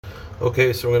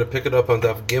Okay, so we're going to pick it up on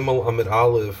Daf Gimel Amid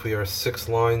Aleph. We are 6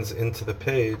 lines into the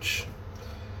page.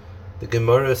 The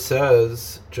Gemara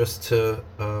says, just to,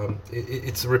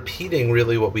 it's repeating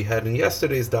really what we had in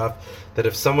yesterday's Daf, that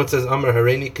if someone says Amar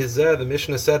Hareini Kizeh, the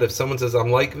Mishnah said if someone says I'm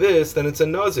like this, then it's a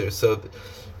Nazir.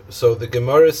 So the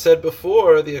Gemara said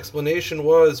before, the explanation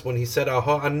was when he said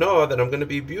Aha Anah, that I'm going to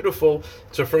be beautiful,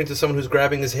 it's referring to someone who's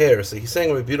grabbing his hair. So he's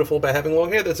saying I'm beautiful by having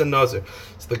long hair, that's a Nazir.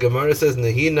 So the Gemara says,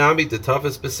 Nehi Nami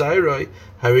Detafas Besairoi,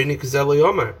 Hareini Kizeh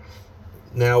Yomar.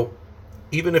 Now,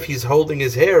 even if he's holding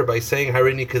his hair by saying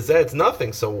Harini Kazeh, it's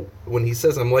nothing. So when he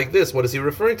says I'm like this, what is he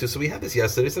referring to? So we had this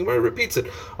yesterday, so Gemara repeats it.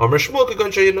 Amar Shmuel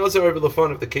Kagon Shei Nazir over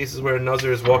Lefan, of the cases where a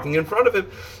Nazir is walking in front of him.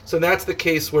 So that's the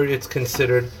case where it's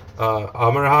considered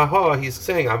Amar Ha. He's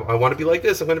saying I want to be like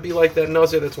this. I'm going to be like that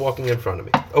Nazir that's walking in front of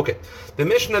me. Okay. The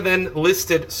Mishnah then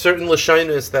listed certain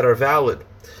lashonos that are valid,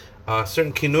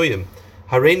 certain kinuyim.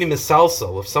 Hareini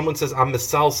misalsal, if someone says I'm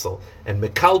misalsal, and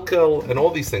mikalkel, and all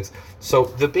these things. So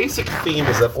the basic theme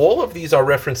is that all of these are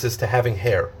references to having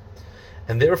hair,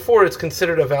 and therefore it's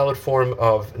considered a valid form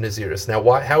of Naziris. Now,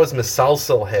 how is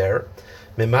misalsal hair?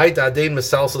 Memai dadein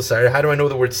misalsal sair. How do I know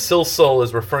the word silsal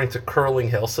is referring to curling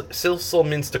hair? Silsal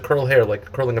means to curl hair,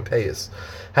 like curling a payas.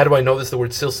 How do I know this? The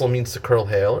word silsal means to curl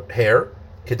hair.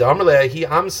 Because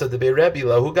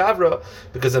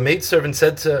a maidservant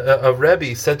said to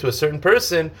Rebbe said to a certain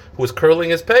person who was curling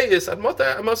his payas,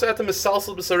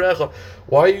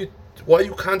 why are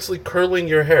you constantly curling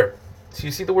your hair? So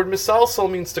you see the word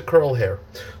misalsal means to curl hair.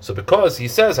 So because he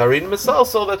says harin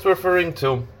misalsal, that's referring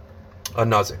to a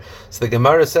nazir. So the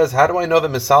Gemara says, how do I know that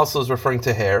misalsal is referring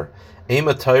to hair?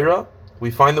 Ema Torah.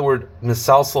 We find the word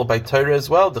misalsal by Torah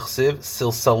as well. D'chsiv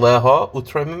silsaleha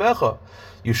utremimecha.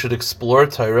 You should explore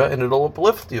Torah and it'll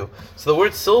uplift you. So the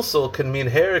word silsil can mean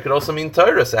hair, it could also mean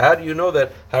Torah. So how do you know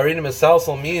that Harini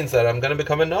Misalsal means that I'm going to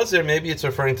become a Nazir? Maybe it's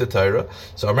referring to Torah.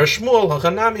 So Amar Shmuel,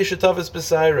 Hachanami Shetavas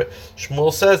Besaira.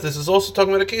 Shmuel says this is also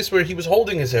talking about a case where he was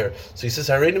holding his hair. So he says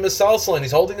Harini Misalsal and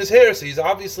he's holding his hair, so he's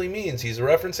obviously means he's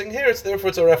referencing hair, therefore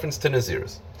it's a reference to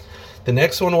Nazirs. The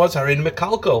next one was Harein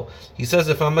Mekalkel. He says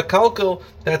if I'm Mekalkel,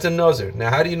 that's a Nazir.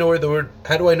 Now how do I know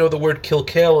the word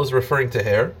kilkel is referring to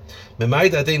hair?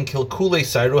 Memai dadein kilkule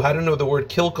sairu. How do I know the word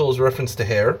kilkel is reference to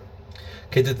hair?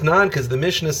 Keditnan, because the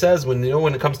Mishnah says when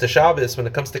it comes to Shabbos, when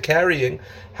it comes to carrying,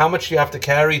 how much you have to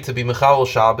carry to be Mechal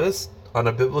Shabbos on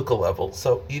a biblical level.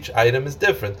 So each item is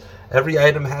different. Every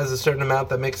item has a certain amount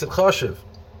that makes it chashiv.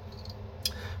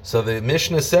 So the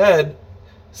Mishnah said,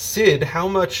 Sid, how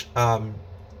much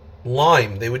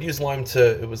lime, they would use lime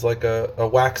it was like a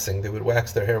waxing, they would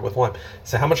wax their hair with lime.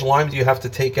 So how much lime do you have to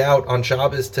take out on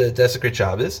Shabbos to desecrate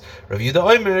Shabbos? Rav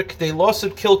Yehuda Omer, they lost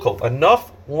kilkol,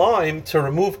 enough lime to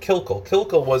remove kilkol.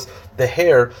 Kilkol was the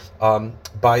hair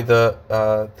by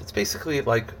the, it's basically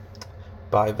like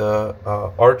by the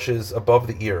arches above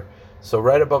the ear. So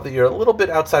right above the ear, a little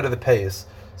bit outside of the payas.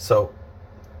 So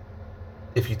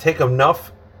if you take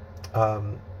enough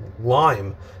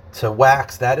lime to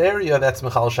wax that area, that's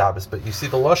Mechal Shabbos. But you see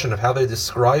the lashon of how they're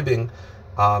describing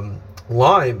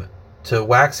lime to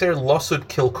wax hair, losud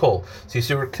kilkol. So you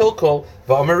see where kilkol,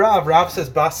 v'amarav, Rav says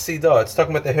bas sida, it's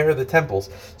talking about the hair of the temples.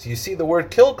 So you see the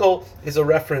word kilkol is a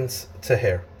reference to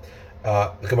hair.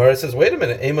 The Gemara says, wait a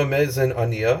minute, Ema Mezen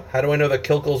Aniya, how do I know that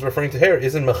kilkol is referring to hair?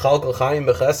 Isn't Mechalkal Chaim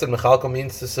Bechesed? Mechalkal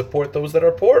means to support those that are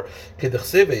poor.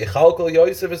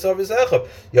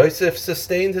 Yosef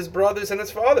sustained his brothers and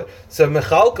his father. So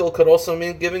Mechalkal could also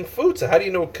mean giving food. So how do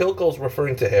you know kilkol is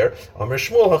referring to hair? Amar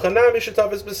Shmuel, Hachanami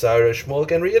Shetavis Besara. Shmuel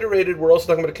again reiterated, we're also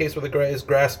talking about a case where the guy is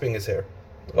grasping his hair.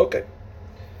 Okay.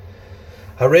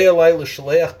 Harei alai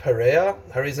l'shaleach perea.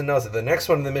 Harei is a nazir. The next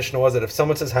one in the Mishnah was that if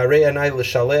someone says Harei anai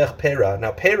l'shaleach pera.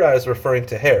 Now pera is referring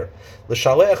to hair.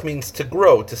 L'shaleach means to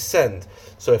grow, to send.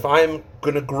 So if I'm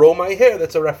going to grow my hair,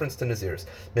 that's a reference to nazirs.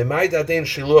 Memai dadein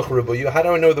shiluach rubuyu. How do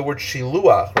I know the word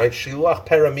shiluach? Right, shiluach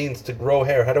pera means to grow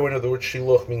hair. How do I know the word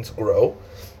shiluach means grow?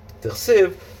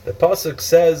 T'chsiv, the pasuk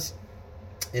says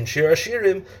in Shir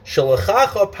Hashirim,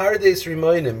 Shalachacha pardes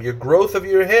rimoinim. Your growth of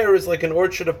your hair is like an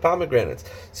orchard of pomegranates.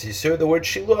 So you see the word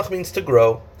shiluach means to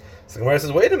grow. So the Gemara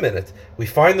says, wait a minute. We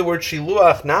find the word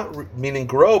shiluach not meaning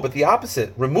grow, but the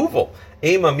opposite, removal.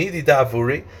 Ema midi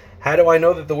davuri. How do I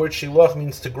know that the word shiluach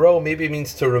means to grow? Maybe it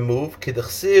means to remove.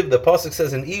 Kidachsiv, the pasuk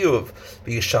says in Iyuv,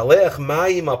 v'yishalech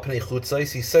mayim al pnei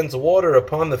chutzais. He sends water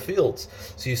upon the fields.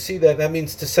 So you see that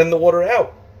means to send the water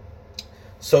out.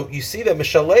 So you see that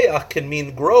Mishaleach can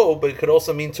mean grow, but it could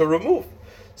also mean to remove.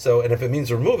 So, and if it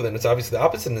means remove, then it's obviously the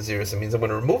opposite of Naziris. It means I'm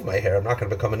going to remove my hair. I'm not going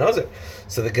to become a Nazir.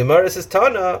 So the Gemara says,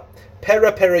 Tana,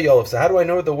 pera yolov. So how do I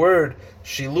know the word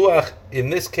shiluach in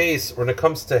this case, when it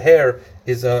comes to hair,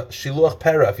 is a shiluach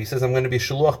pera? If he says I'm going to be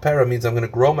shiluach pera, means I'm going to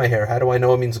grow my hair. How do I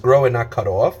know it means grow and not cut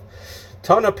off?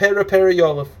 Tana pera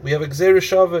yolov. We have a Gzeira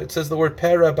Shava. It says the word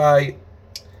pera by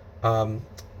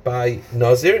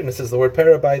Nazir, and it says the word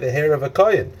pera by the hair of a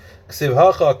kohen. Ksiv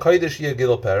hacha kodesh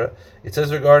yegil pera. It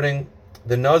says regarding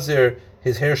the Nazir,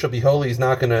 his hair shall be holy. He's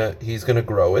gonna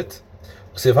grow it.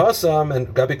 Ksiv hasam and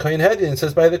gabi kohen hedin. It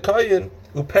says by the kohen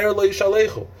upera lo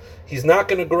yishalechu. He's not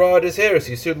going to grow out his hair. So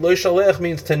you see, lo yishalech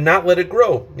means to not let it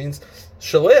grow. It means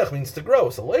shalech means to grow.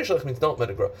 So lo yishalech means don't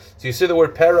let it grow. So you see the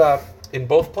word pera in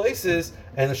both places,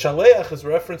 and the shaleach is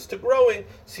reference to growing.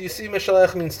 So you see,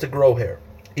 meshalech means to grow hair.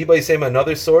 Ibay Sema,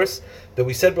 another source that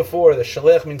we said before that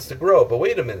shalech means to grow. But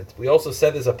wait a minute, we also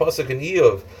said there's a pasuk in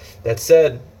Iyov that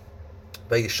said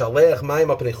shalech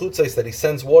mayim apnei chutzais, that he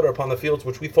sends water upon the fields,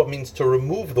 which we thought means to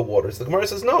remove the waters. The Gemara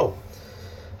says no.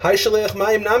 Hai shalech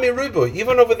mayim nami rubu.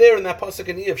 Even over there in that pasuk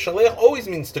in Iyov, shalech always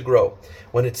means to grow.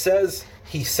 When it says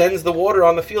he sends the water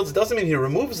on the fields, it doesn't mean he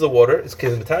removes the water. It's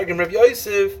Targum Rav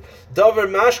Yosef, davar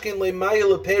mashkin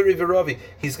le'mayil leperi v'ravi.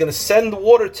 He's going to send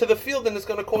water to the field and it's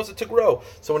going to cause it to grow.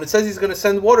 So when it says he's going to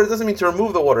send water, it doesn't mean to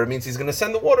remove the water. It means he's going to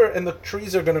send the water and the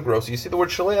trees are going to grow. So you see the word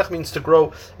shaleach means to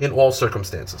grow in all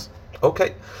circumstances.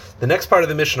 Okay. The next part of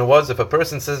the Mishnah was, if a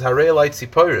person says harei light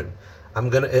siporin,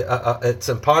 it's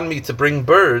upon me to bring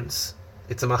birds.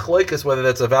 It's a machlokes whether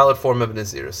that's a valid form of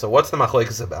Nazir. So what's the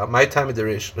machlokes about? My time with the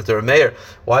Rameir.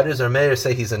 Why does Rameir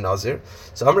say he's a Nazir?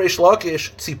 So Amr Reish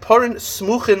Lakish tziporin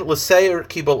smuchin l'seir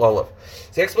kibul olav.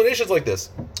 The explanation is like this: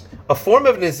 a form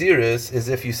of Nazir is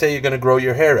if you say you're going to grow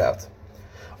your hair out.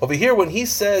 Over here, when he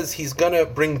says he's going to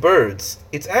bring birds,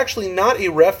 it's actually not a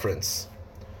reference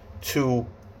to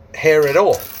hair at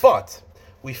all. But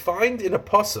we find in a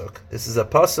pasuk. This is a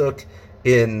pasuk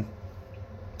in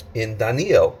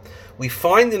Daniel. We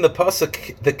find in the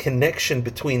pasuk the connection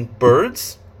between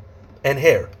birds and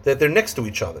hair, that they're next to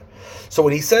each other. So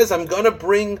when he says, I'm going to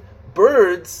bring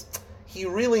birds, he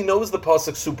really knows the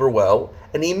pasuk super well,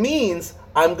 and he means,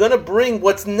 I'm going to bring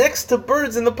what's next to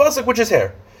birds in the pasuk, which is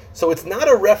hair. So it's not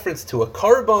a reference to a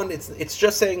korban, it's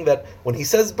just saying that when he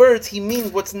says birds, he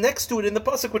means what's next to it in the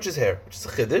pasuk, which is hair, which is a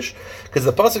chiddush, because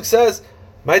the pasuk says,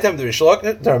 my time the Rishlok,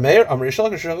 the Rameir, Amr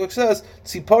Rishlok says,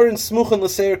 Tziparin smuchan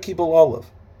l'seir kibul olav.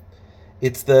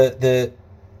 It's the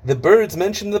birds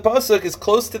mentioned in the pasuk is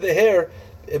close to the hair,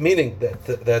 meaning that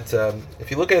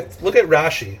if you look at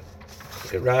Rashi,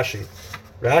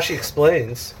 Rashi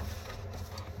explains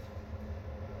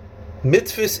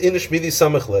mitfis inish midi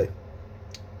samachle.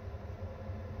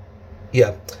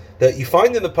 Yeah, that you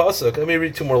find in the pasuk. Let me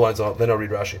read two more lines, then I'll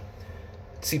read Rashi.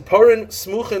 Tziparin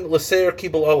smuchin l'seir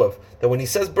kibul olav. That when he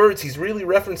says birds, he's really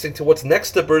referencing to what's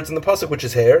next to birds in the pasuk, which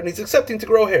is hair, and he's accepting to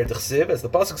grow hair. D'chsiv, as the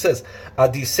pasuk says,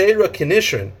 adiseira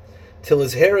kinishrin, till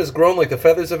his hair is grown like the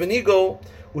feathers of an eagle,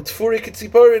 utfuri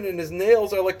kitziparin, and his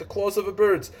nails are like the claws of a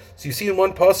bird. So you see in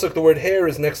one pasuk the word hair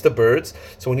is next to birds.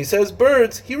 So when he says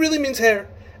birds, he really means hair.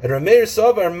 And Rameir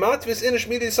savar matvis inish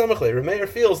midi samachle. Rameir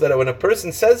feels that when a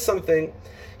person says something,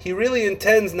 he really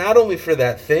intends not only for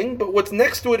that thing, but what's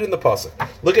next to it in the pasuk.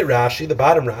 Look at Rashi, the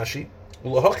bottom Rashi.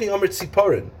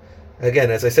 Again,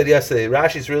 as I said yesterday,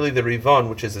 Rashi is really the Rivan,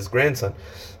 which is his grandson.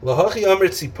 Lahachi amr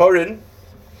tziparin.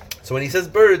 So when he says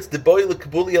birds, the boy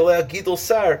lekabuli aleh gidol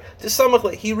sar,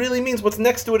 he really means what's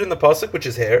next to it in the pasuk, which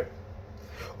is hair.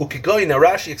 Ukigoy. Now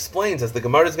Rashi explains, as the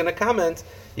Gemara is going to comment,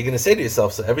 you're going to say to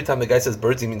yourself, so every time the guy says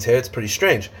birds, he means hair. It's pretty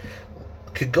strange.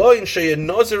 Kigoyin sheya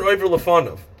nazir over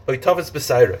lefanov.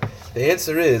 The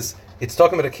answer is, it's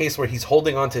talking about a case where he's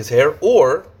holding onto his hair,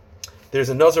 or there's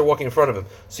a nazir walking in front of him.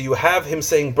 So you have him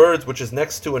saying birds, which is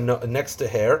next to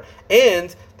hair,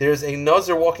 and there's a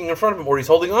nazir walking in front of him, or he's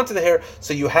holding onto the hair.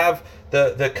 So you have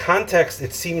the context.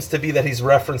 It seems to be that he's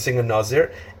referencing a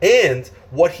nazir, and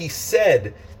what he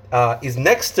said is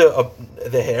next to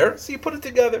the hair. So you put it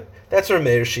together. That's our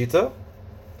Meir Shita.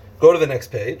 Go to the next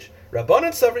page.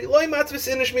 Rabbanan Savri, loy matvis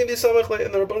inish midi samachle,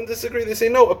 and the Rabbanan disagree. They say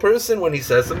no, a person when he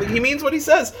says something, he means what he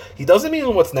says. He doesn't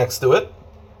mean what's next to it.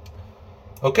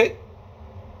 Okay.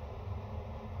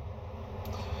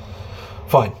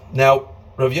 Fine. Now,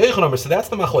 Rav Yochanan, so that's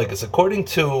the machlokes. According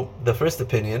to the first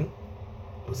opinion,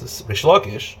 it was this Reish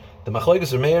Lakish, the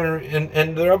machlokes Rameir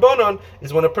and the Rabbanan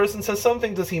is when a person says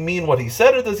something, does he mean what he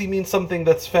said, or does he mean something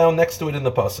that's found next to it in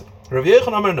the pasuk? Rav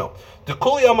Yochanan Amar no. The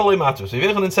Kuli Amalei Matos. Rav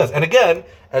Yochanan says, and again,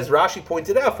 as Rashi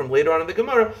pointed out from later on in the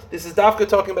Gemara, this is Dafka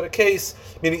talking about a case,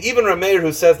 meaning even Rameir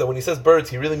who says that when he says birds,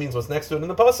 he really means what's next to it in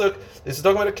the pasuk. This is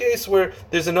talking about a case where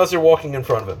there's a Nazir walking in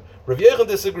front of him. Rav Yochanan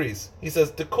disagrees. He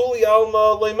says, the Kuli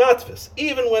Alma Leimatvis.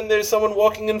 Even when there's someone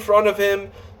walking in front of him,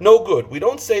 no good. We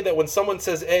don't say that when someone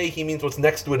says A, he means what's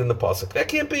next to it in the pasuk. That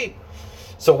can't be.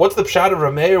 So what's the pshat of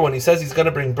Rameir when he says he's going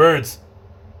to bring birds?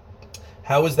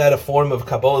 How is that a form of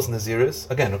Kabbalah's Naziris?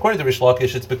 Again, according to Rish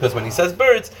Lakish, it's because when he says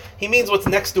birds, he means what's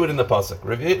next to it in the pasuk.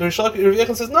 Rav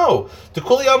Yochanan says no. To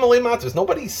Kuli Amalei Matos.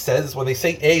 Nobody says when they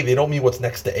say A, they don't mean what's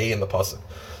next to A in the pasuk.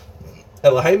 The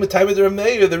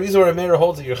reason why Rameir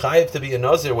holds that you're chayiv to be a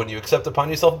nazir when you accept upon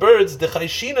yourself birds,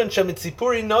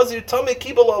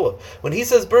 when he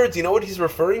says birds, you know what he's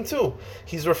referring to?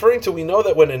 He's referring to, we know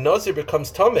that when a nazir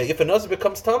becomes tameh, if a nazir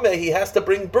becomes tameh, he has to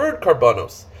bring bird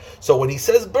karbanos. So when he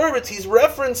says birds, he's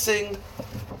referencing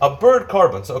a bird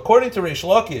carbon. So according to Reish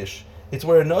Lakish, it's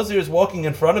where a nazir is walking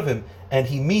in front of him, and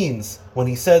he means, when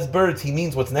he says birds, he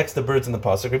means what's next to birds in the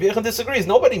pasuk. Rav Yochanan disagrees.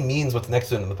 Nobody means what's next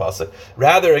to it in the pasuk.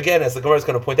 Rather, again, as the Gemara is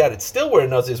going to point out, it's still where a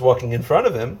nazir is walking in front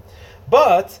of him.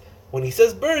 But when he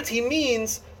says birds, he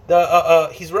means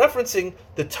he's referencing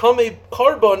the tamei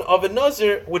carbon of a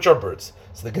nazir, which are birds.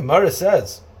 So the Gemara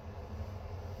says,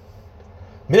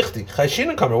 Michti,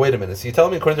 Chayshin Kamer, wait a minute. So you tell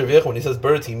me according to Rav Yochanan, when he says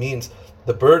birds, he means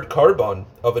the bird carbon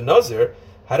of a nazir.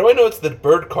 How do I know it's the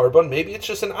bird carbon? Maybe it's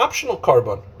just an optional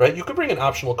carbon, right? You could bring an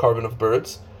optional carbon of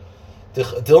birds.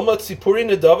 Dilma tzipuri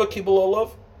nedava kibul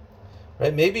olav,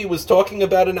 right? Maybe he was talking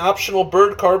about an optional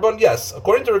bird carbon. Yes,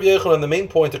 according to Rav Yochanan, the main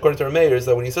point, according to Rameir, is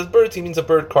that when he says birds, he means a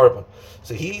bird carbon.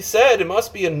 So he said it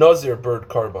must be a nazir bird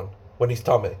carbon when he's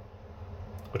tameh.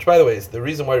 Which, by the way, is the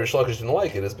reason why Rish Lakish didn't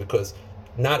like it is because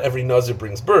not every nazir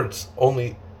brings birds.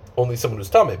 Only someone who's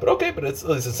tameh. But okay, but at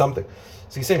least it's something.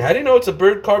 So he's saying, how do you know it's a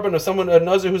bird carbon of someone, a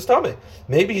nazir who's tameh?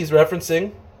 Maybe he's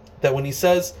referencing that when he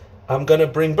says, I'm going to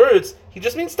bring birds, he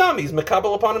just means tameh. He's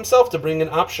makabel upon himself to bring an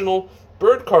optional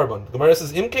bird carbon. The Gemara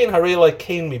says, Imkein harei like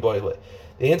kain mi boile.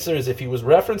 The answer is, if he was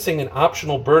referencing an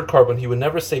optional bird carbon, he would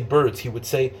never say birds. He would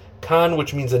say kan,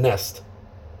 which means a nest.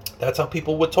 That's how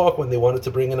people would talk when they wanted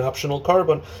to bring an optional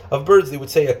carbon of birds. They would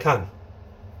say a kan.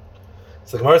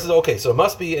 So the Gemara says, okay, so it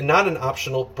must be not an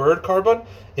optional bird carbon,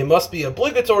 it must be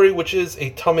obligatory, which is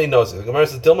a tamei nazir. The Gemara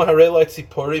says, Dilma harei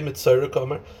tzipori mitzayra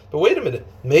kamer. But wait a minute,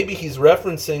 maybe he's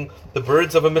referencing the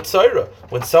birds of a mitzayra.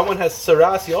 When someone has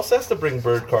saras, he also has to bring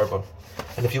bird carbon.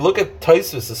 And if you look at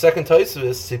Taisus, the second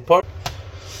Taisus, tzipor.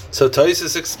 So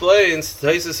Taisus explains,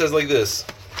 Taisus says like this.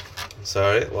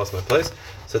 Sorry, I lost my place.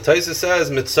 So Taisa says,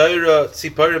 Mitzayra,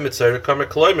 Tzipara Mitzayra, Kamer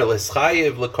Kloimer,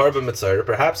 Leschayev, Lekarba Mitzayra.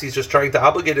 Perhaps he's just trying to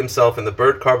obligate himself in the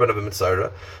bird carbon of a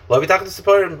Mitzayra. Lavitach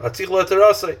Tziparim, Atzich La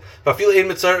Terasai, Vafil Ein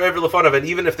Mitzayra Ever Lefanov. And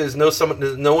even if there's no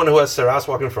one who has Saras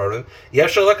walking in front of him,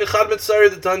 Yeshalak Echad Mitzayra,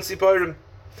 the Tan Tziparim.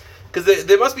 Because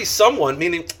there must be someone,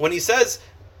 meaning when he says,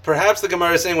 perhaps the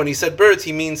Gemara is saying when he said birds,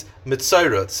 he means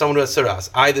mitzayra, someone who has saras.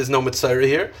 There's no mitzayra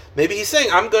here. Maybe he's saying,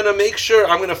 I'm going to make sure,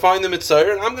 I'm going to find the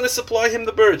mitzayra, and I'm going to supply him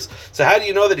the birds. So how do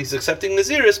you know that he's accepting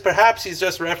naziris? Perhaps he's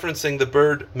just referencing the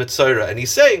bird mitzayra, and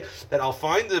he's saying that I'll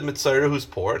find the mitzayra who's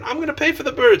poor, and I'm going to pay for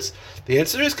the birds. The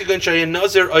answer is,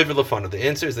 the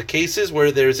answer is the cases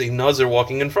where there's a nazir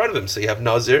walking in front of him. So you have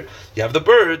nazir, you have the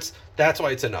birds, that's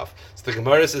why it's enough. So the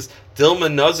Gemara says,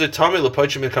 Dilma nazir tami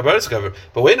lepochim in kabaris cover.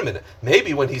 But wait a minute,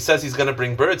 maybe when he says he's going to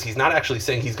bring birds, he's not actually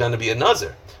saying he's going to be a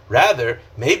nazir. Rather,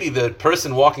 maybe the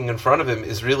person walking in front of him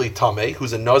is really tameh,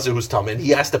 who's a nazir who's tameh, and he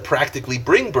has to practically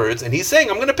bring birds, and he's saying,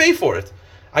 I'm going to pay for it.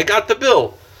 I got the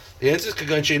bill. The answer is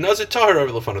kaganchi nazir tahar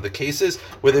over the front of the cases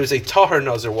where there's a tahar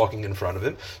nazir walking in front of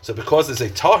him. So because there's a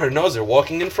tahar nazir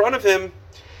walking in front of him,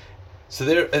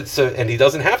 and he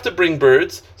doesn't have to bring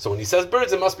birds. So when he says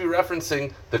birds, it must be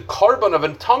referencing the carbon of a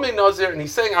tamei nazir, and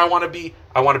he's saying, I want to be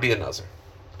a nazir.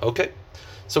 Okay.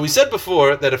 So we said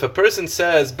before that if a person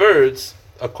says birds,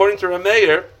 according to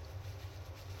Rameir,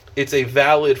 it's a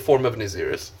valid form of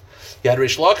naziris. You had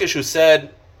Rish Lakish who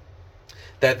said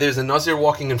that there's a nazir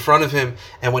walking in front of him,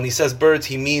 and when he says birds,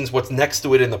 he means what's next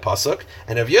to it in the pasuk.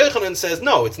 And Rav Yochanan says,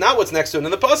 no, it's not what's next to it in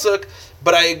the pasuk,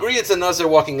 but I agree it's a nazir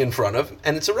walking in front of,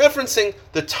 and it's referencing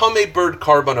the tamei bird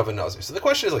carbon of a nazir. So the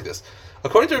question is like this.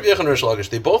 According to Rav Yochanan and Rish Lakish,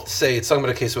 they both say it's talking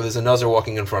about a case where there's a nazir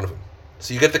walking in front of him.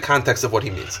 So you get the context of what he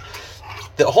means.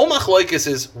 The whole machlokes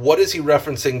is, what is he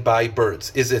referencing by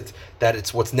birds? Is it that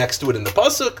it's what's next to it in the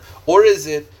pasuk, or is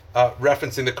it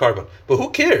referencing the carbon. But who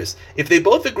cares? If they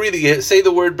both agree that you say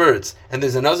the word birds, and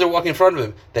there's a Nazir walking in front of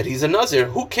him, that he's a Nazir,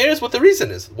 who cares what the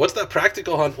reason is? What's that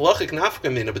practical halachic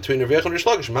nafkamina between Rav Yochanan and Rish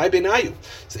Lakish? My benayu.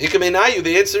 So ikamenayu,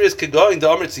 the answer is kegoin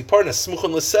da'amr tziparna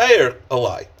smuchon l'seir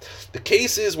alai. The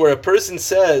case is where a person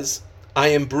says, I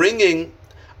am bringing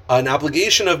an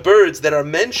obligation of birds that are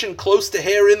mentioned close to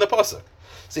hair in the pasuk.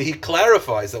 So he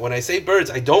clarifies that when I say birds,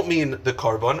 I don't mean the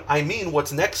carbon, I mean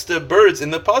what's next to birds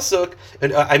in the pasuk,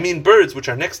 and I mean birds which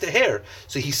are next to hair.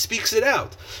 So he speaks it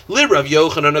out. Li Rav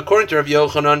Yochanan, according to Rav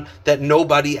Yochanan, that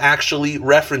nobody actually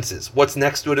references what's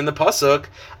next to it in the pasuk.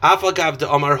 Afagav de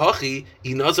Amar Hachi,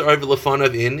 inazar arv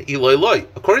lefanav in iloi loi.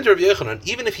 According to Rav Yochanan,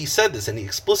 even if he said this and he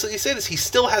explicitly said this, he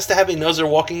still has to have a nazar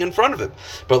walking in front of him.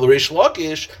 But Rish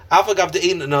Lakish, afagav de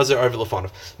ein nazar arv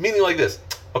lefanav. Meaning like this.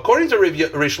 According to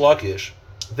Rish Lakish,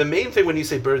 the main thing when you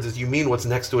say birds is you mean what's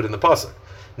next to it in the pasuk.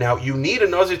 Now, you need a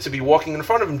nazir to be walking in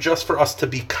front of him just for us to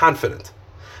be confident.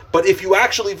 But if you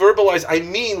actually verbalize, I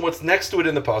mean what's next to it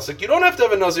in the pasuk, you don't have to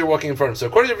have a nazir walking in front of him. So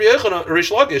according to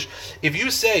Rish Lakish, if you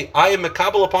say, I am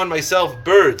makabel upon myself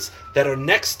birds that are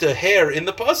next to hair in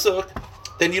the pasuk,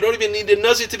 then you don't even need a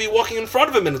nazir to be walking in front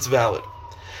of him and it's valid.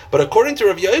 But according to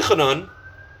Rav Yochanan,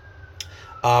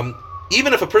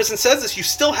 even if a person says this, you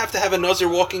still have to have a nazir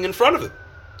walking in front of him.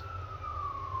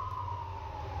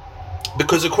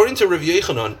 Because according to Rav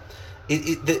Yochanan,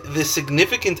 the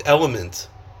significant element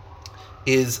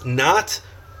is not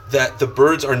that the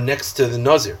birds are next to the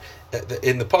Nazir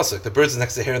in the pasuk. The birds is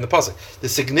next to hair in the pasuk. The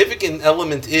significant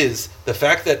element is the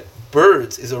fact that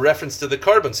birds is a reference to the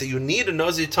carbon. So you need a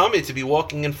Nazir Tameh to be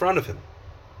walking in front of him.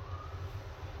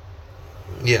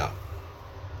 Yeah.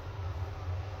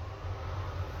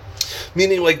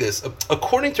 Meaning like this.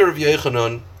 According to Rav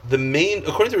Yochanan,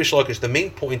 according to Rish Lakish, the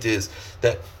main point is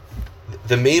that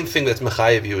the main thing that's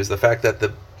mechayev you is the fact that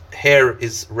the hair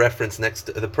is referenced next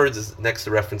to the birds is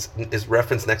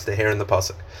referenced next to hair in the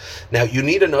pasuk. Now you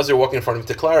need a nazir walking in front of him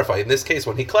to clarify. In this case,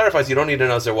 when he clarifies, you don't need a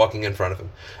nazir walking in front of him.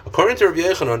 According to Rav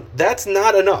Yochanan, that's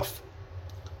not enough.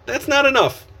 That's not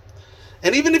enough.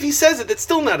 And even if he says it, it's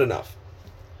still not enough.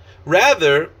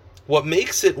 Rather, what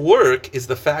makes it work is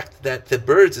the fact that the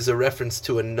birds is a reference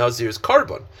to a nazir's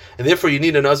carbon, and therefore you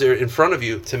need a nazir in front of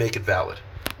you to make it valid.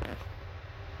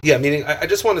 Yeah, meaning, I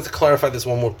just wanted to clarify this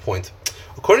one more point.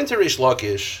 According to Rish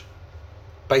Lakish,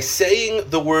 by saying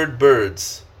the word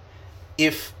birds,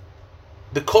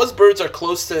 because birds are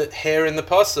close to hair in the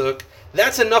pasuk,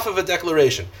 that's enough of a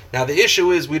declaration. Now the issue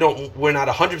is we're not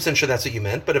 100% sure that's what you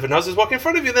meant, but if a nazir is walking in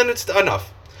front of you, then it's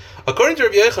enough. According to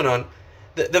Rabbi Yochanan,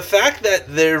 the fact that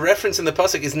their reference in the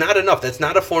pasuk is not enough. That's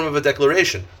not a form of a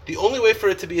declaration. The only way for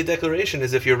it to be a declaration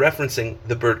is if you're referencing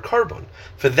the bird carbon.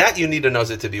 For that, you need a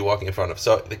nazir to be walking in front of.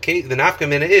 So the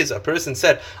nafkamina is a person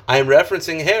said, "I am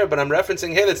referencing hair, but I'm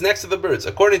referencing hair that's next to the birds."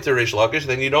 According to Rish Lakish,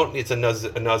 then you don't need a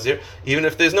nazir, even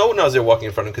if there's no nazir walking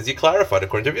in front of him, because he clarified.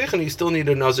 According to Rabbi Yochanan, you still need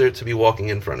a nazir to be walking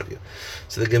in front of you.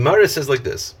 So the Gemara says like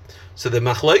this. So the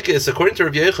machlokes is according to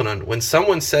Rabbi Yochanan, when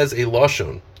someone says a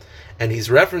lashon, and he's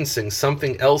referencing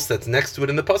something else that's next to it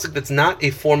in the pasuk, that's not a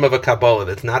form of a Kabbalah,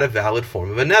 that's not a valid form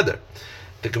of a neder.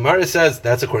 The Gemara says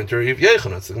that's according to Rav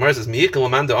Yochanan. So the Gemara says,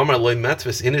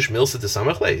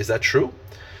 is that true?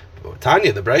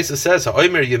 Tanya, the Brisa says,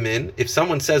 yamin, if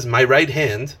someone says my right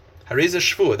hand, hareza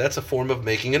shvua, that's a form of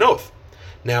making an oath.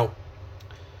 Now,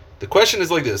 the question is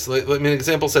like this. An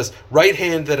example says, right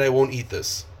hand that I won't eat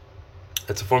this.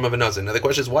 It's a form of a nazir. Now the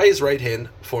question is, why is right hand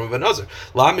a form of a nazir?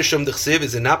 La mishum d'chsiv,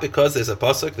 is it not because there's a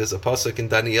pasuk in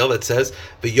Daniel that says,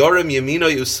 V'yorem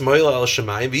yamino yusmoila al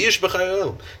shemayim v'yish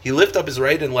b'chayim. He lifted up his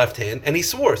right and left hand and he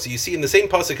swore. So you see in the same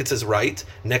pasuk it says right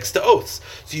next to oaths.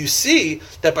 So you see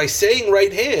that by saying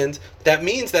right hand, that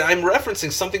means that I'm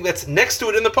referencing something that's next to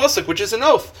it in the pasuk, which is an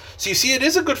oath. So you see, it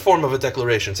is a good form of a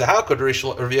declaration. So how could Rav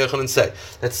Yochanan say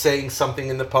that's saying something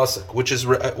in the pasuk, which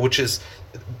is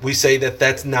we say that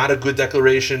that's not a good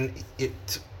declaration?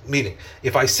 Meaning,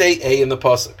 if I say A in the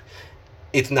pasuk,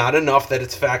 it's not enough that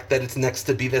it's fact that it's next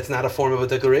to B. That's not a form of a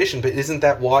declaration. But isn't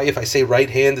that why, if I say right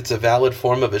hand, it's a valid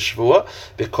form of a shvua?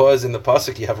 Because in the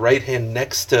pasuk you have right hand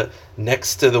next to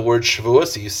the word shvua.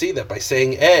 So you see that by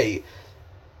saying A,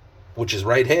 which is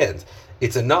right hand,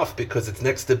 it's enough because it's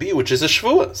next to B, which is a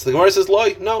shvua. So the Gemara says,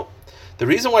 no. The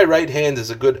reason why right hand is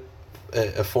a good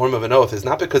a form of an oath is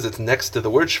not because it's next to the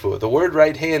word shvuah. The word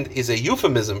right hand is a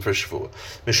euphemism for shvuah.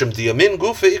 Mishum diyamin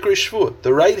gufa ikri shvuah.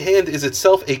 The right hand is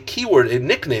itself a keyword, a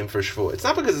nickname for shvuah. It's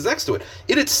not because it's next to it.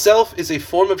 It itself is a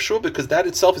form of shvuah because that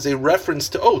itself is a reference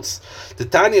to oaths. The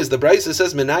Tanya, as the Brisa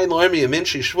says, "Minayin lo armi yamin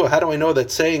shi shvuah." How do I know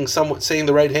that saying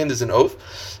the right hand is an oath?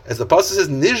 As the pasuk says,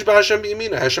 "Nishba Hashem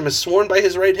b'yamina." Hashem is sworn by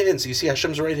His right hand. So you see,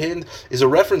 Hashem's right hand is a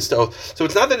reference to oath. So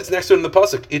it's not that it's next to it in the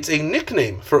pasuk; it's a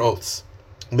nickname for oaths.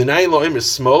 Minayin lo armi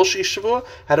small shi shvuah.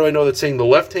 How do I know that saying the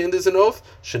left hand is an oath?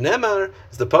 Shenemar,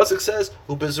 as the pasuk says,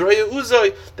 "Ubezroya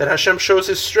uzay," that Hashem shows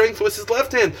His strength with His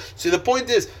left hand. See, the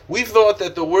point is, we've thought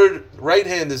that the word right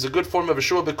hand is a good form of a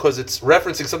shvuah because it's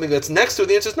referencing something that's next to it.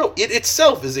 The answer is no. It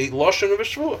itself is a lashon of a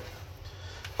shvuah.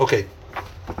 Okay.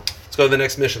 Let's go to the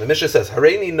next Mishnah. The Mishnah says,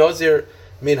 Hareini Nazir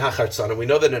min hachartzan. And we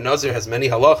know that a Nazir has many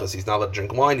halachas. He's not allowed to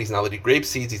drink wine, he's not allowed to eat grape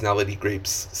seeds, he's not allowed to eat grape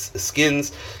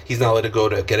skins, he's not allowed to go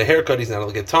to get a haircut, he's not allowed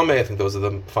to get tameh. I think those are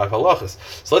the 5 halachas.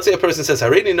 So let's say a person says,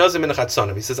 Hareini Nazir min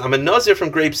hachartzan. He says, I'm a Nazir from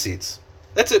grape seeds.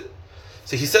 That's it.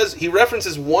 So he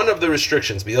references one of the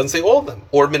restrictions, but he doesn't say all of them.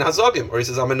 Or min hazagim, or he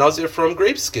says, I'm a nazir from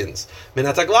grape skins. Min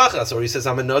hataglachas, or he says,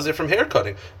 I'm a nazir from hair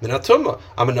cutting. Min hatumma,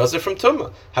 I'm a nazir from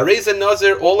tumma. Harez and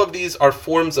nazir, all of these are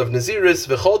forms of naziris.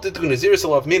 V'chol titu naziris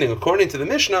alav, meaning, according to the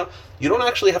Mishnah, you don't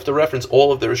actually have to reference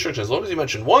all of the restrictions. As long as you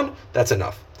mention one, that's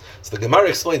enough. So the Gemara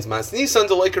explains, Mas Nisan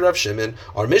to like Rav Shimon.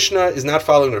 Our Mishnah is not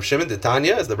following Rav Shimon. The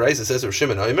Tanya, as the Brisa says, Rav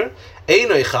Shimon Omer,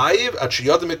 Einay chayiv at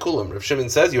shiyadam mikulam. Rav Shimon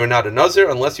says you are not a nazir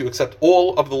unless you accept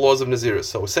all of the laws of naziris.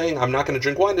 So saying I'm not going to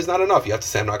drink wine is not enough. You have to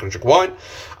say I'm not going to drink wine.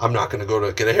 I'm not going to go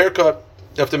to get a haircut.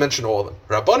 You have to mention all of them.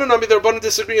 Rabbanan the Rabbanan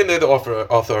disagree, and they're the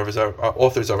authors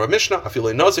of our Mishnah.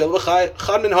 Afilei nazir chad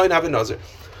min hayin have a nazir.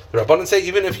 The Rabbanan say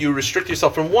even if you restrict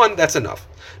yourself from one, that's enough.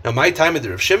 Now, my time with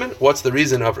Rav Shimon. What's the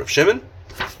reason of Rav Shimon?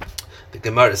 The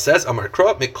Gemara says, Amar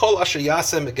Kra, Mikol Asher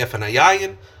Yasem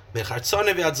Megefanayayin,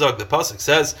 Mechartzane V'Adzog. The pasuk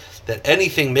says that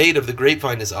anything made of the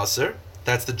grapevine is aser.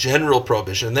 That's the general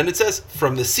prohibition. And then it says,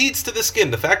 from the seeds to the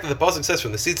skin. The fact that the pasuk says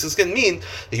from the seeds to the skin means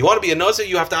that you want to be a nazir,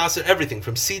 you have to aser everything,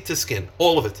 from seed to skin,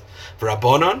 all of it. For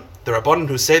Rabbanan, the Rabbanan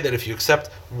who say that if you accept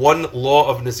one law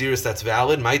of Naziris that's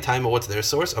valid, my time, what's their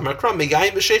source? Amar Kram,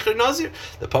 Megayim B'Shecher Nazir.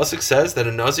 The pasuk says that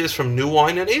a Nazir is from new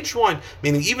wine and aged wine,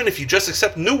 meaning even if you just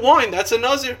accept new wine, that's a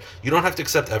Nazir. You don't have to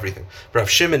accept everything. Rav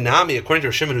Shimon Nami, according to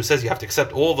Rav Shimon, who says you have to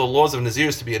accept all the laws of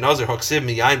Naziris to be a Nazir, Haksiv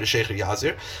Megayim B'Shecher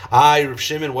Yazir. Rav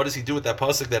Shimon, what does he do with that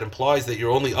pasuk that implies that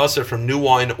you're only usher from new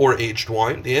wine or aged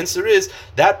wine? The answer is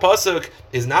that pasuk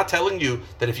is not telling you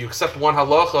that if you accept one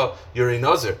halacha, you're a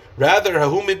Nazir. Rather, that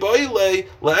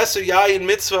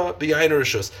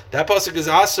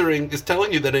pasuk is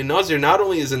telling you that a nazir not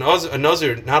only is a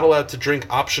nazir not allowed to drink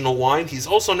optional wine, he's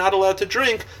also not allowed to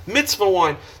drink mitzvah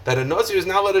wine. That a nazir is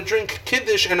not allowed to drink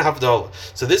kiddush and havdalah.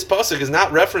 So this pasuk is not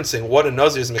referencing what a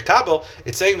nazir is mikabel.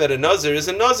 It's saying that a nazir is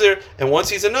a nazir, and once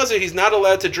he's a nazir, he's not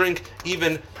allowed to drink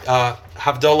even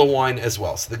havdalah wine as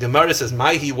well. So the Gemara says,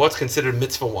 "Maihi, what's considered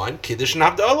mitzvah wine? Kiddush and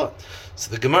havdalah." So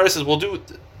the Gemara says, we'll do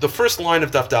the first line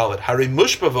of Daf Dalet. Hari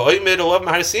mushpa v'oimed alav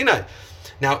mahar Sinai.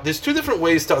 Now, there's 2 different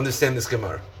ways to understand this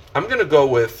Gemara. I'm going to go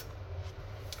with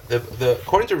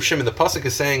according to Rav Shimon, the pasuk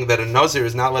is saying that a nazir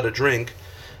is not allowed to drink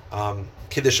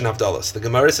kiddush and havdalah. So the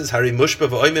Gemara says, Hari mushpa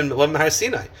v'oimed alav mahar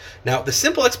Sinai. Now, the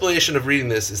simple explanation of reading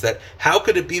this is that how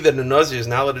could it be that a nazir is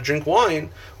not allowed to drink wine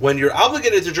when you're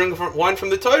obligated to drink wine from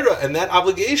the Torah, and that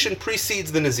obligation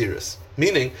precedes the naziris?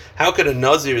 Meaning, how could a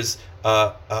nazir's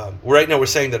right now we're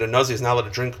saying that a nazir is not allowed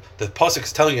to drink. The pasuk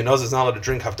is telling you a nazir is not allowed to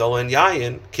drink havdalah and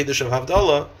yayin, kiddush and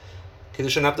havdalah.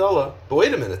 But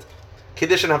wait a minute,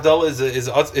 kiddush and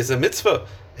havdalah is a mitzvah,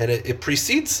 and it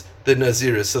precedes the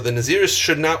naziris. So the naziris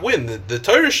should not win. The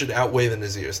Torah should outweigh the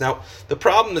naziris. Now, the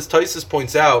problem, as Taisus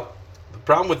points out, the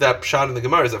problem with that pshat in the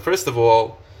Gemara is that first of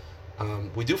all,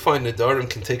 we do find nedarim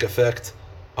can take effect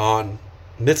on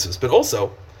mitzvahs, but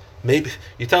also. Maybe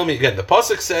you tell me again. The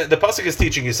pasuk is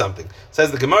teaching you something. It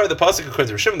says the Gemara, the pasuk according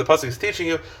to Rav Shimon, the pasuk is teaching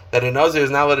you that a nazir is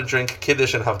not allowed to drink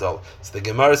kiddush and havdalah. So the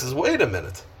Gemara says, wait a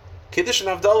minute, kiddush and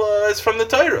havdalah is from the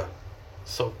Torah.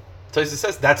 So Tosfos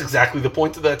says that's exactly the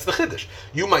point of that's the chiddush.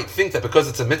 You might think that because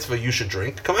it's a mitzvah you should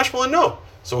drink. Kamash Malan, no.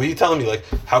 So what are you telling me? Like,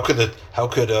 how could the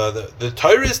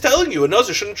Torah is telling you a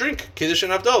nazir shouldn't drink kiddush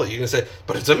and havdalah? You're gonna say,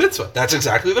 but it's a mitzvah. That's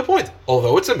exactly the point.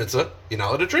 Although it's a mitzvah, you're not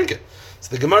allowed to drink it. So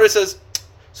the Gemara says.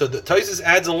 So the Tosfos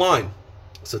adds a line.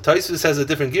 So Tosfos has a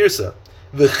different girsa.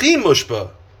 V'chi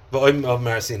mushpa v'oim of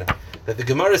mahar Sinai. That the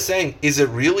Gemara is saying, is it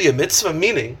really a mitzvah?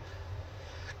 Meaning,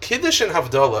 kiddush and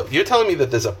havdalah. You're telling me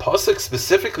that there's a pasuk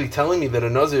specifically telling me that a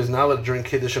nazir is not allowed to drink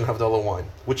kiddush and havdalah wine,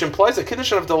 which implies that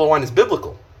kiddush and havdalah wine is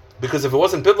biblical. Because if it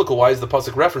wasn't biblical, why is the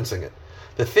pasuk referencing it?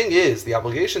 The thing is, the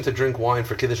obligation to drink wine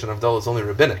for kiddush and havdalah is only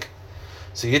rabbinic.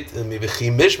 So is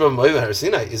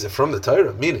it from the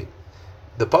Torah? Meaning,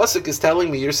 the pasuk is telling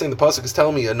me. You're saying the pasuk is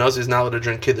telling me a nazir is not allowed to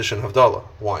drink kiddush and havdalah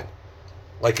wine,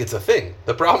 like it's a thing.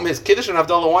 The problem is kiddush and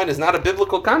havdalah wine is not a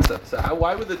biblical concept. So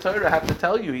why would the Torah have to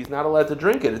tell you he's not allowed to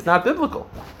drink it? It's not biblical.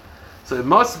 So it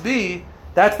must be.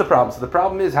 That's the problem. So the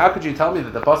problem is, how could you tell me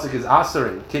that the pasuk is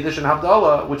asering kiddush and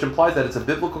havdalah, which implies that it's a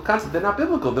biblical concept? They're not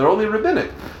biblical. They're only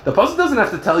rabbinic. The pasuk doesn't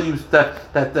have to tell you that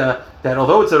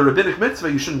although it's a rabbinic mitzvah,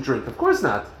 you shouldn't drink. Of course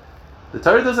not. The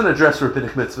Torah doesn't address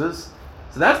rabbinic mitzvahs.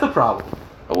 So that's the problem.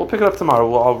 But we'll pick it up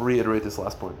tomorrow. I'll reiterate this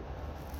last point.